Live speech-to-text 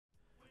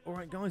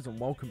Alright guys, and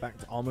welcome back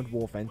to Armoured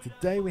Warfare. And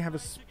today we have a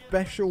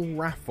special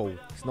raffle.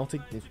 It's not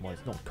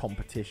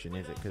competition,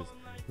 is it? Because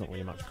there's not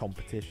really much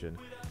competition.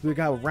 We've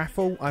got a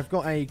raffle. I've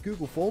got a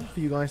Google form for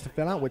you guys to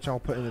fill out, which I'll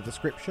put in the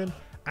description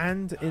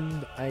and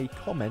in a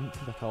comment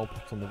that I'll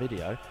put on the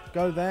video.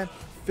 Go there,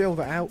 fill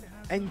that out,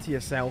 enter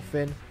yourself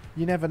in.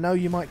 You never know,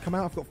 you might come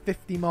out. I've got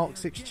 50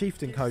 Mk6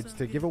 Chieftain codes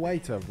to give away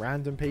to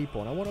random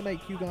people, and I want to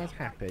make you guys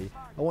happy.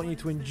 I want you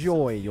to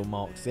enjoy your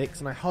Mk6,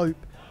 and I hope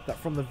that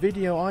from the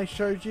video I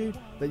showed you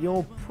that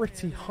you're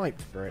pretty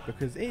hyped for it,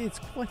 because it is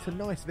quite a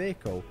nice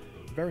vehicle.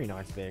 Very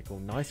nice vehicle,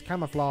 nice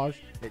camouflage.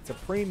 It's a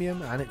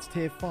premium and it's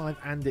tier 5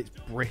 and it's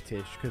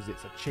British because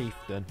it's a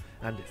Chieftain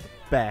and it's the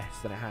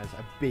best, and it has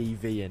a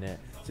BV in it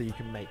so you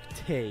can make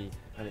tea,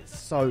 and it's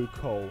so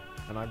cool,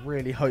 and I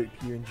really hope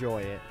you enjoy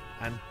it.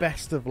 And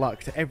best of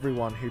luck to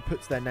everyone who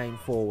puts their name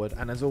forward,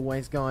 and as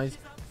always guys,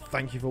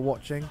 thank you for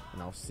watching,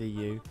 and I'll see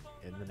you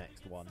in the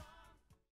next one.